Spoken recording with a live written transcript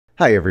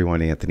Hi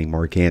everyone, Anthony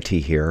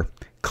Morganti here.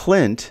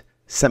 Clint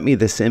sent me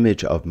this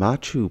image of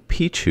Machu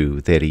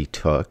Picchu that he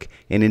took,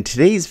 and in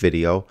today's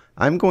video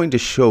I'm going to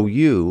show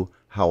you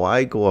how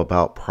I go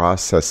about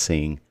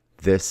processing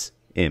this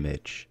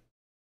image.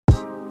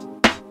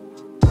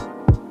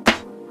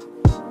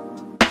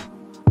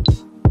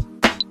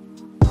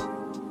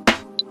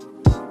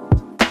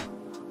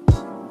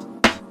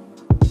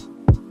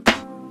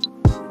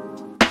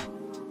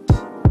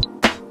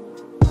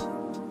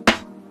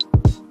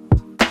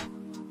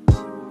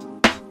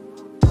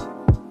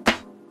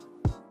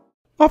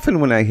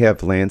 Often when I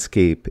have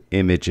landscape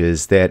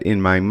images that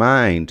in my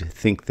mind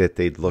think that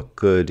they'd look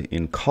good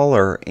in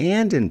color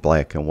and in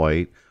black and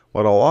white,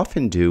 what I'll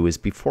often do is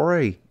before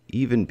I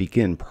even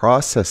begin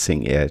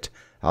processing it,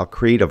 I'll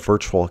create a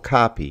virtual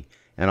copy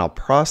and I'll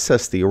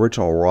process the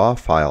original raw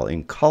file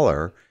in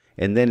color,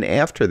 and then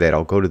after that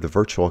I'll go to the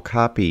virtual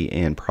copy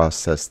and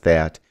process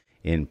that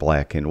in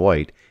black and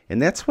white.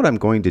 And that's what I'm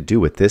going to do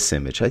with this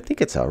image. I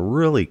think it's a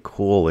really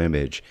cool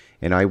image,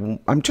 and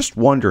I'm just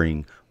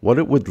wondering what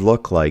it would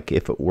look like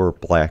if it were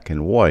black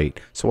and white.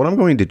 So what I'm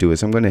going to do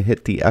is I'm going to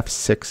hit the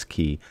F6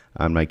 key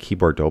on my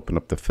keyboard to open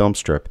up the film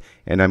strip,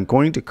 and I'm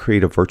going to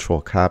create a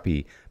virtual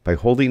copy by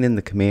holding in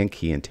the command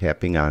key and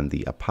tapping on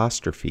the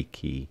apostrophe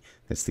key.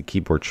 That's the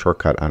keyboard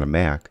shortcut on a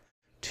Mac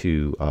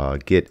to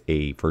get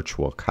a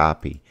virtual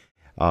copy.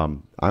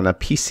 On a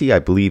PC, I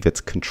believe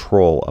it's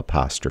control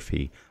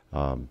apostrophe.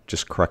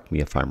 Just correct me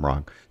if I'm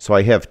wrong. So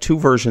I have two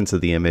versions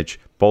of the image.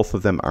 Both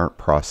of them aren't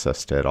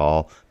processed at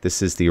all.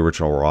 This is the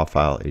original raw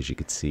file, as you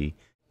can see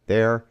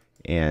there,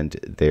 and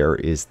there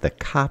is the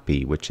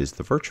copy, which is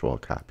the virtual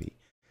copy.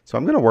 So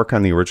I'm going to work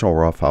on the original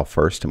raw file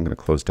first. I'm going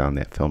to close down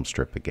that film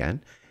strip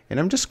again, and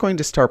I'm just going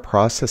to start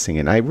processing.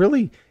 And I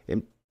really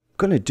am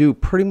going to do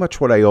pretty much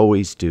what I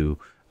always do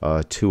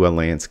to a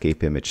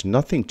landscape image.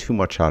 Nothing too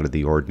much out of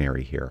the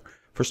ordinary here.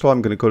 First of all,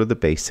 I'm going to go to the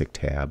Basic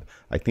tab.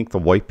 I think the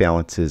white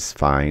balance is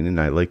fine, and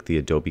I like the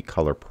Adobe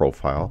Color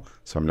Profile,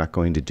 so I'm not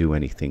going to do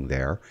anything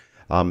there.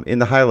 In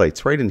the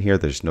highlights, right in here,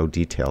 there's no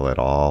detail at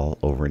all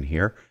over in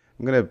here.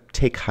 I'm going to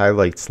take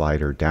Highlight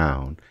Slider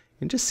down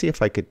and just see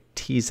if I could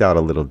tease out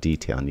a little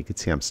detail. And you can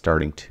see I'm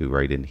starting to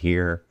right in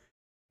here.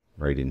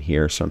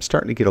 So I'm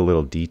starting to get a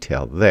little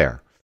detail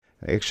there.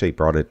 I actually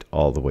brought it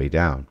all the way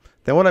down.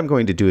 Then what I'm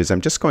going to do is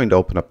I'm just going to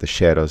open up the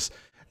shadows.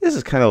 This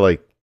is kind of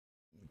like,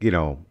 you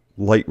know,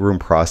 Lightroom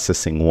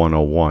Processing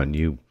 101.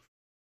 You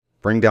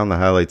bring down the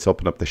highlights,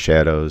 open up the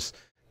shadows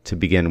to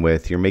begin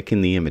with. You're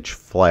making the image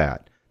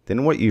flat.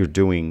 Then what you're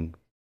doing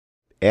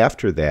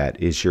after that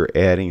is you're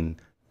adding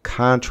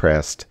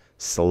contrast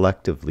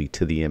selectively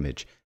to the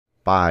image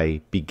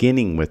by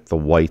beginning with the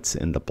whites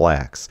and the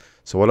blacks.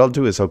 So what I'll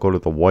do is I'll go to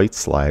the white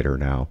slider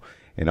now,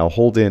 and I'll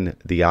hold in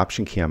the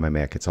Option key on my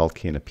Mac. It's Alt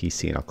key on a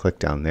PC, and I'll click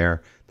down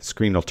there. The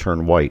screen will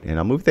turn white, and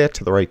I'll move that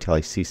to the right till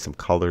I see some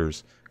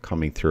colors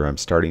coming through. I'm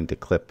starting to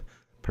clip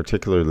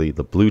particularly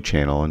the blue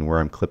channel, and where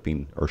I'm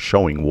clipping or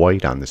showing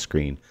white on the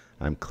screen,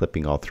 I'm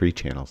clipping all three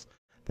channels.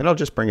 Then I'll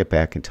just bring it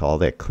back until all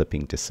that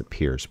clipping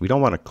disappears. We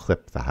don't want to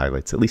clip the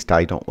highlights, at least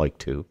I don't like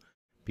to,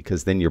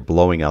 because then you're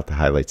blowing out the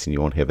highlights and you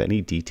won't have any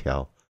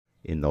detail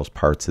in those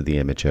parts of the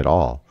image at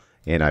all.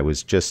 And I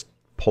was just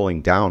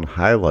pulling down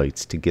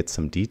highlights to get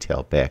some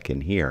detail back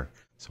in here.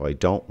 So I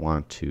don't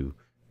want to,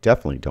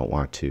 definitely don't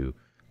want to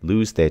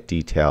lose that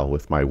detail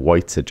with my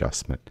whites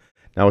adjustment.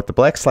 Now with the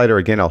black slider,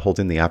 again, I'll hold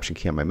in the Option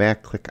key on my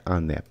Mac, click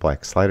on that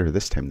black slider.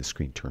 This time the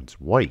screen turns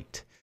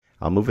white.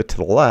 I'll move it to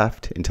the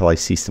left until I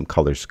see some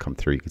colors come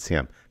through. You can see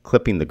I'm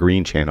clipping the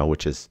green channel,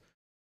 which is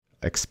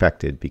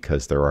expected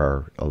because there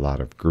are a lot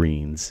of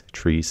greens,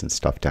 trees and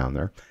stuff down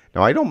there.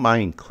 Now I don't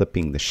mind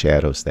clipping the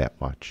shadows that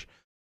much.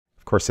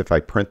 Of course, if I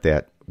print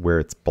that where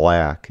it's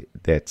black,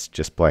 that's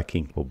just black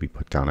ink will be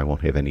put down. I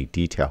won't have any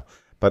detail.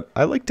 But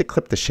I like to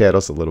clip the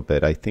shadows a little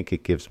bit. I think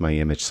it gives my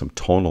image some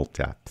tonal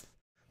depth.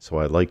 So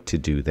I like to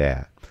do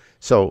that.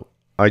 So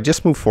I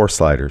just moved 4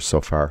 sliders so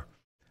far.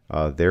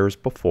 There's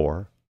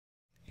before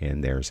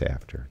and there's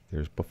after.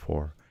 There's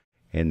before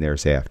and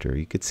there's after.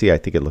 You can see I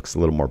think it looks a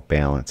little more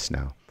balanced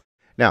now.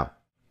 Now,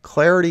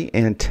 clarity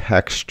and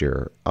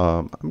texture.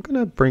 I'm going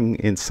to bring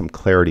in some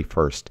clarity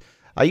first.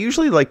 I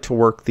usually like to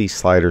work these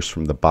sliders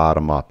from the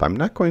bottom up. I'm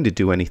not going to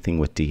do anything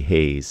with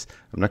dehaze.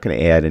 I'm not going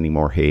to add any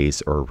more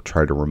haze or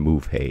try to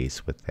remove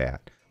haze with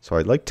that. So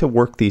I like to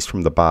work these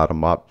from the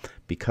bottom up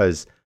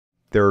because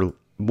they're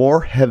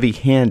more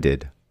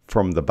heavy-handed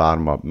from the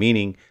bottom up,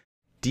 meaning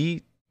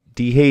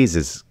dehaze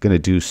is going to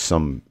do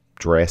some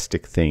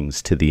drastic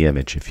things to the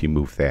image if you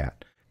move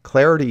that.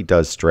 Clarity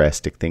does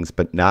drastic things,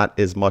 but not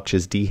as much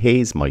as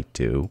dehaze might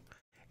do.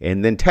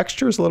 And then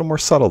texture is a little more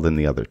subtle than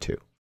the other two.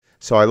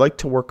 So I like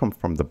to work them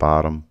from the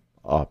bottom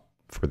up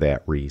for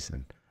that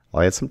reason.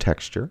 I'll add some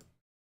texture,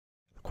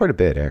 quite a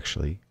bit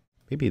actually.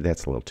 Maybe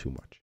that's a little too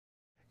much.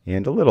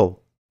 And a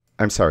little,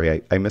 I'm sorry,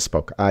 I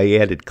misspoke. I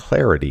added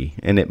clarity,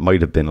 and it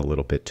might have been a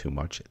little bit too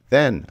much.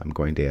 Then I'm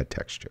going to add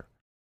texture.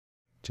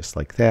 Just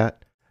like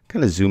that.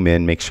 Kind of zoom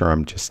in, make sure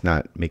I'm just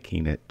not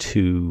making it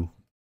too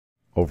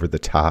over the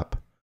top.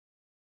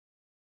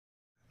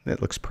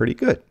 That looks pretty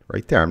good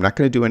right there. I'm not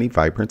going to do any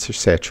vibrance or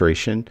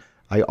saturation.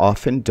 I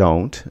often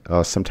don't.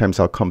 Sometimes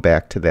I'll come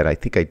back to that. I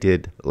think I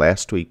did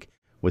last week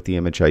with the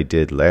image I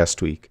did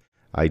last week.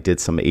 I did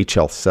some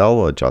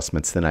HL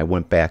adjustments, then I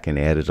went back and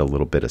added a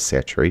little bit of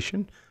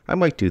saturation. I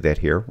might do that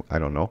here, I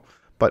don't know.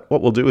 But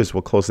what we'll do is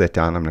we'll close that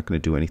down. I'm not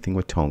going to do anything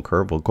with tone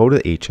curve. We'll go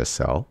to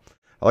HSL.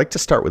 I like to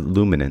start with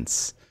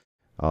luminance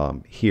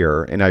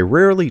here, and I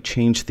rarely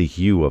change the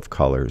hue of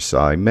colors.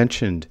 I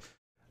mentioned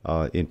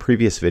in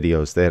previous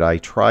videos that I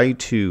try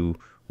to,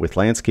 with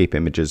landscape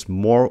images,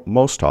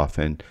 most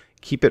often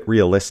keep it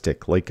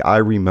realistic, like I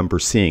remember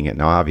seeing it.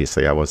 Now,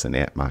 obviously, I wasn't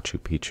at Machu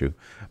Picchu,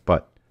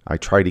 but I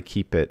try to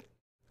keep it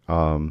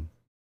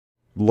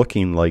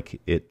looking like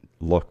it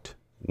looked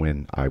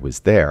when I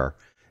was there.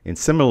 And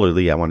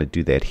similarly, I want to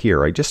do that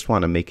here. I just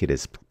want to make it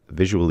as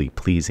visually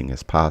pleasing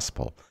as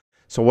possible.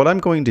 So what I'm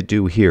going to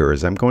do here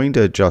is I'm going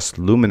to adjust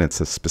luminance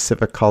of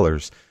specific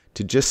colors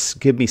to just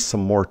give me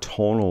some more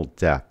tonal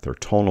depth or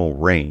tonal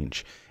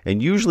range.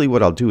 And usually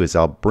what I'll do is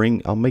I'll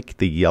make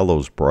the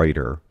yellows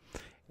brighter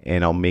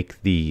and I'll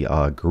make the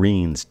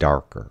greens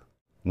darker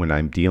when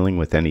I'm dealing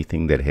with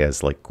anything that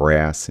has like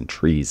grass and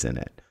trees in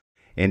it.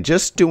 And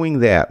just doing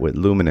that with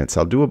luminance,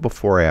 I'll do a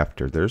before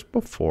after. There's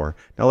before.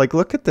 Now, like,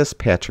 look at this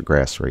patch of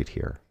grass right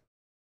here.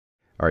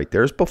 All right,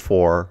 there's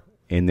before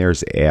and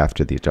there's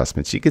after the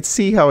adjustments. You can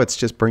see how it's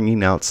just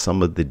bringing out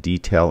some of the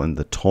detail and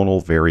the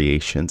tonal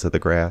variations of the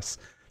grass.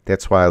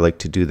 That's why I like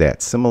to do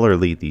that.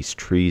 Similarly, these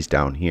trees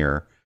down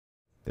here,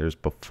 there's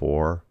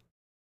before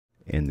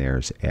and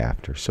there's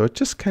after. So it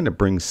just kind of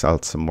brings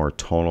out some more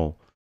tonal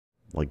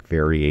like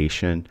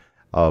variation.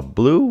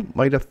 Blue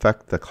might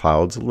affect the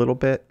clouds a little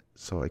bit.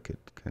 So I could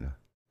kind of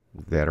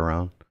move that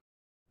around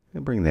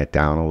and bring that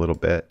down a little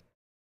bit.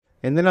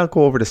 And then I'll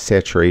go over to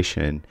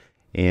saturation.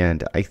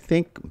 And I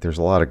think there's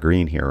a lot of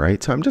green here,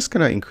 right? So I'm just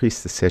going to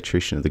increase the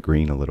saturation of the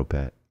green a little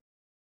bit.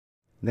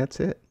 And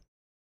that's it.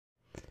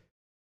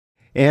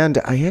 And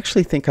I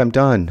actually think I'm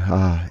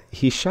done.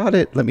 He shot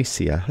it, let me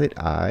see, I hit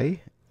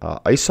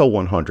ISO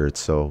 100.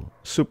 So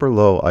super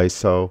low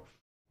ISO.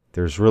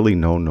 There's really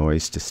no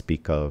noise to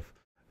speak of.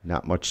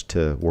 Not much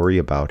to worry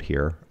about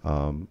here.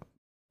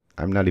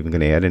 I'm not even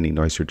going to add any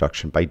noise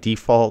reduction. By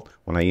default,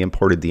 when I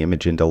imported the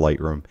image into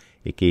Lightroom,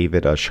 it gave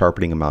it a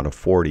sharpening amount of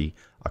 40,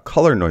 a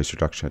color noise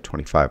reduction of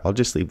 25. I'll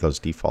just leave those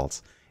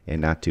defaults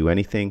and not do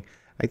anything.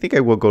 I think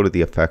I will go to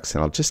the effects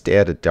and I'll just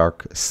add a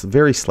dark,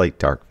 very slight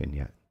dark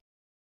vignette,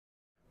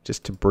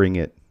 just to bring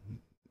it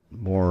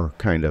more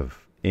kind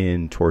of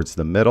in towards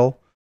the middle.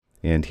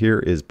 And here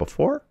is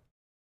before,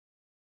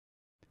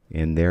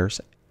 and there's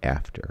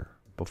after.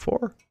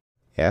 Before,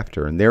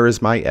 after, and there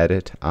is my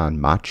edit on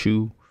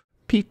Machu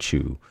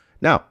Picchu.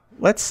 Now,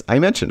 I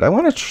mentioned I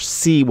want to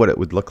see what it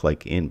would look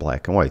like in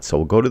black and white. So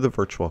we'll go to the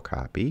virtual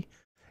copy.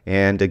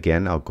 And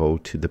again, I'll go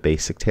to the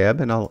basic tab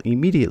and I'll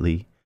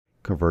immediately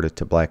convert it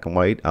to black and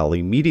white. I'll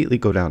immediately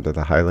go down to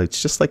the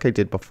highlights just like I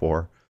did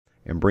before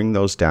and bring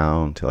those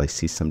down till I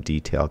see some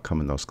detail come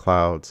in those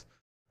clouds.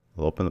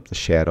 I'll open up the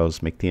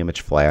shadows, make the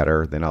image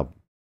flatter. Then I'll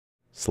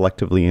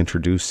selectively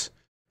introduce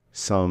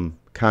some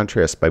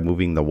contrast by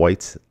moving the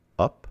whites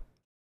up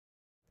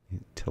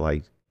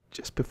until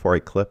just before I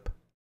clip,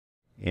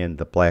 and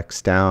the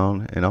blacks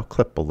down, and I'll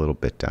clip a little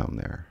bit down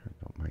there. I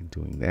don't mind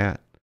doing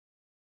that.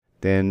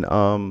 Then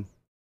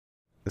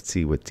let's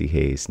see with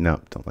dehaze.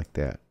 No, don't like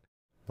that.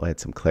 I'll add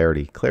some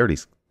clarity. Clarity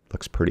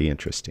looks pretty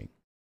interesting.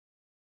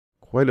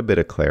 Quite a bit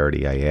of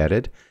clarity I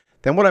added.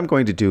 Then what I'm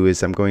going to do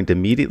is I'm going to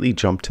immediately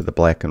jump to the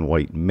black and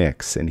white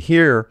mix. And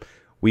here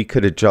we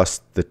could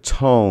adjust the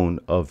tone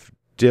of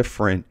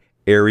different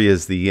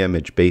areas of the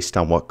image based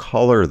on what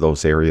color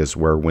those areas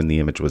were when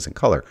the image was in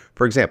color.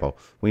 For example,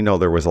 we know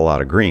there was a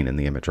lot of green in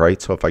the image, right?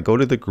 So if I go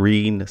to the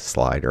green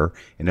slider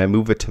and I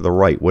move it to the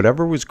right,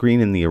 whatever was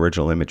green in the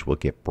original image will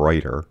get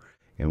brighter.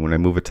 And when I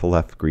move it to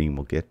left, green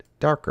will get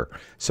darker.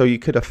 So you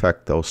could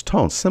affect those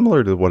tones,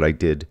 similar to what I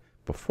did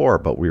before,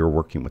 but we were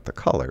working with the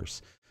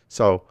colors.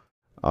 So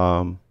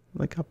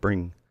like I'll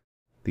bring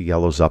the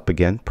yellows up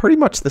again. Pretty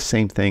much the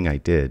same thing I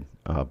did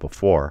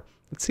before.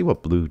 Let's see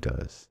what blue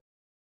does.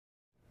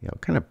 Yeah, I'll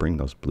kind of bring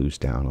those blues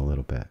down a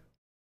little bit.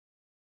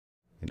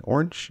 And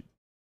orange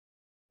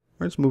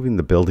moving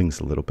the buildings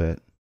a little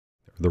bit.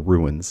 The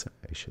ruins,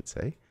 I should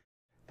say.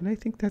 And I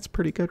think that's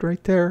pretty good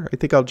right there. I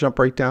think I'll jump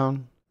right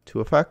down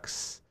to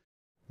effects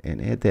and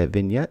add that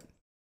vignette.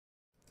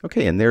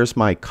 Okay, and there's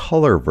my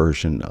color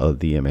version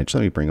of the image.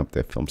 Let me bring up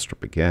that film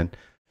strip again.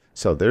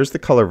 So there's the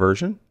color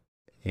version,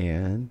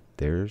 and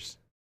there's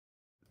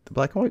the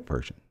black and white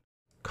version.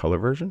 Color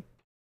version,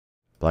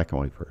 black and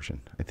white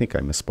version. I think I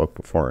misspoke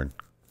before and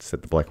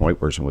said the black and white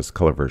version was the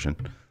color version.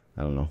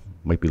 I don't know,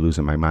 might be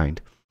losing my mind.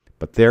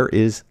 But there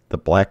is the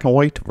black and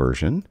white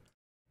version,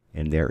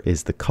 and there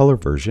is the color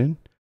version,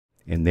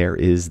 and there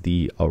is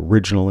the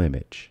original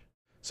image.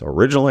 So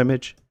original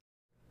image,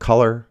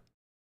 color,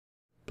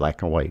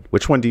 black and white.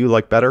 Which one do you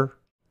like better?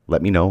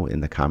 Let me know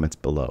in the comments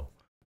below.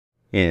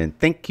 And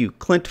thank you,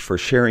 Clint, for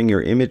sharing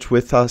your image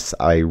with us.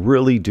 I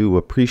really do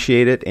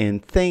appreciate it.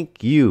 And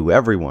thank you,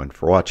 everyone,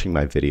 for watching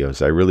my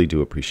videos. I really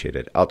do appreciate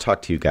it. I'll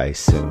talk to you guys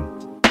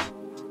soon.